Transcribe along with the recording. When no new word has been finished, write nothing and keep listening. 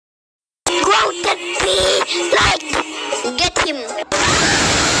grounded me. Like, get him.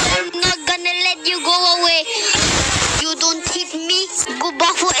 I'm not gonna let you go away. You don't hit me, go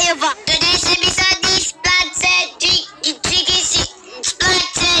back forever. Today's episode is splaat said, tricky splaat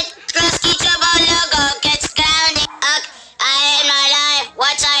said, Krusty Trouble logo gets grounded. I hate my life,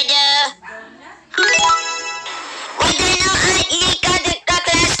 what I do? What do you know? I leak out the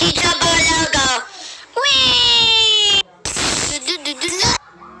Krusty Trouble logo. Whee!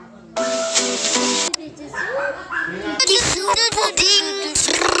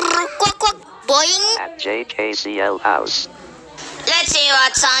 Quack quack, boing. At JKCL House. Let's see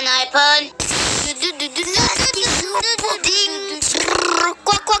what's on iPhone.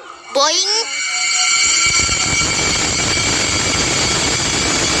 Quack quack, boing.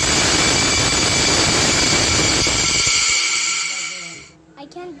 I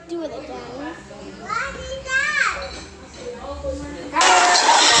can't do it again.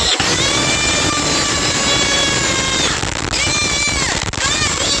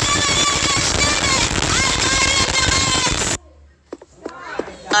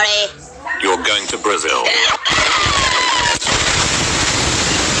 Sorry. You're going to Brazil.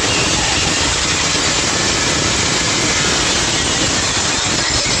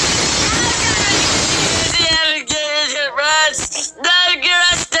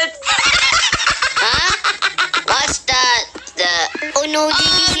 Huh? What's that? Oh no,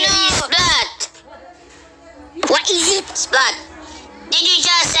 Splat. What is it? Splat. Did you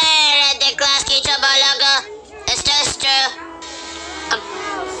just say the Krusty Trouble logo? It's just true.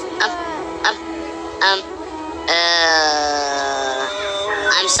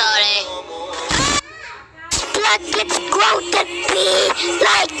 I'm sorry. Splat gets grounded me.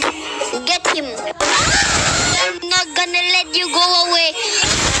 Like, get him. I'm not gonna let you go away.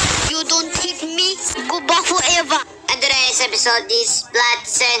 You don't hit me, go back forever. And today's episode is Splat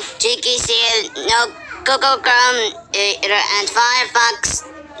sent GKCL, no Google Chrome, and Firefox,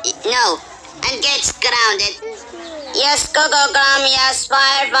 no, and gets grounded. Yes, Google Chrome, yes,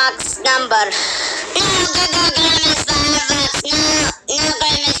 Firefox number. No, Google Chrome is Firefox, no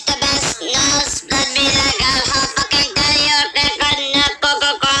Chrome is the best, no, Splat be like, I'll fucking tell you, no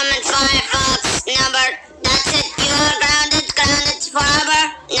Google Chrome and Firefox number. That's it, you are grounded forever.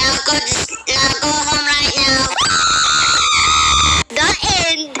 Now go home right now. The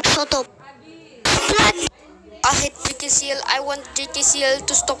end. Shut up. I hate JKCL. I want JKCL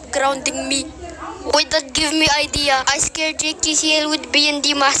to stop grounding me. Wait, that give me idea. I scare JKCL with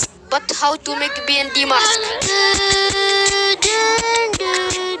BND mask. But how to make BND mask?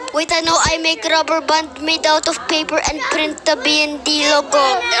 Wait, I know. I make rubber band made out of paper and print the BND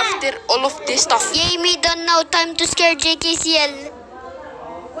logo. After all of this stuff. Yay, me done now. Time to scare JKCL.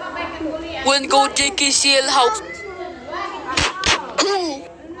 When go JKCL house?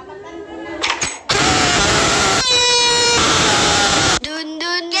 Dun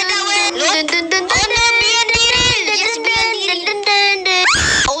dun dun dun dun dun dun. Yes, BND.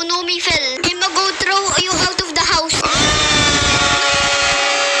 Oh no, me fell. I'ma go throw you out of the house.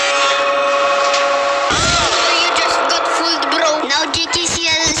 Oh, you just got fooled, bro. Now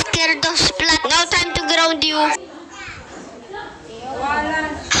JKCL scared of Splat. Now time to ground you.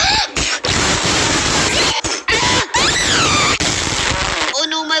 Oh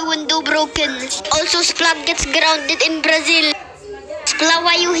no, my window broken. Also, Splat gets grounded in Brazil. Splat,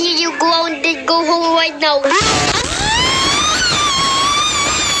 why you here? You grounded. Go home right now.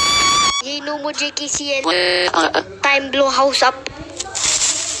 Yay, no more JKCL. Time blow house up.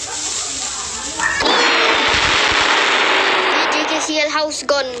 JKCL house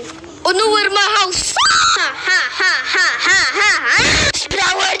gone. Oh no, where my house? Ha ha ha ha ha ha.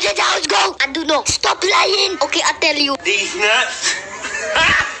 Splat, where did the house go? I don't know. Stop lying. Okay, I'll tell you. These nuts.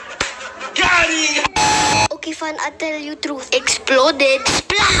 Got him. Okay, fine, I'll tell you truth. Exploded.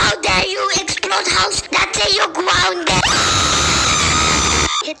 Splat, how dare you explode house? That's it, you grounded.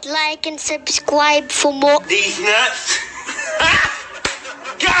 Hit like and subscribe for more. These nuts.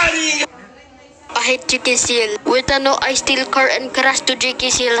 Got him. I hate JKCL. Wait, I know I steal car and crash to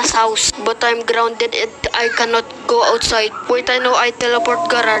JKCL's house. But I'm grounded and I cannot go outside. Wait, I know I teleport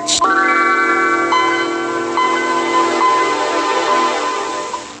garage.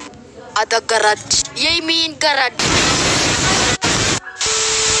 At the garage. Yay, me in garage.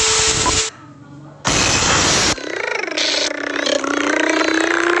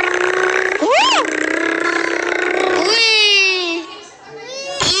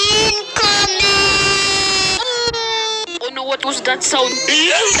 What was that sound?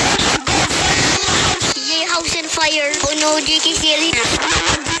 Yay, house on fire. Oh no, JKCL.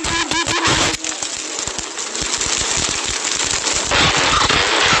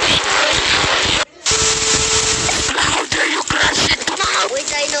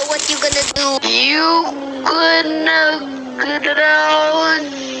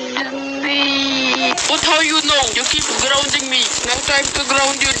 But how you know? You keep grounding me. Now time to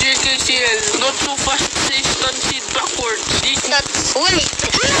ground you, JKCL. Not so fast, say stand backwards. This not. Wait.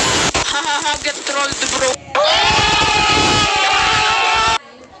 Hahaha, get trolled, bro.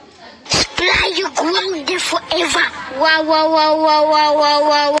 Splaat, you grounded forever.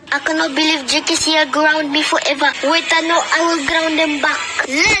 Wow. I cannot believe JKCL ground me forever. Wait, I know I will ground them back.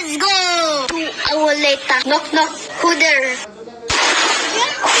 Let's go. 2 hours later. Knock. Who there?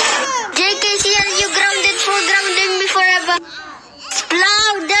 JKCL, you grounding me forever.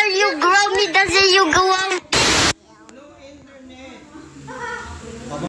 Splaat, there you ground me. Doesn't you go out?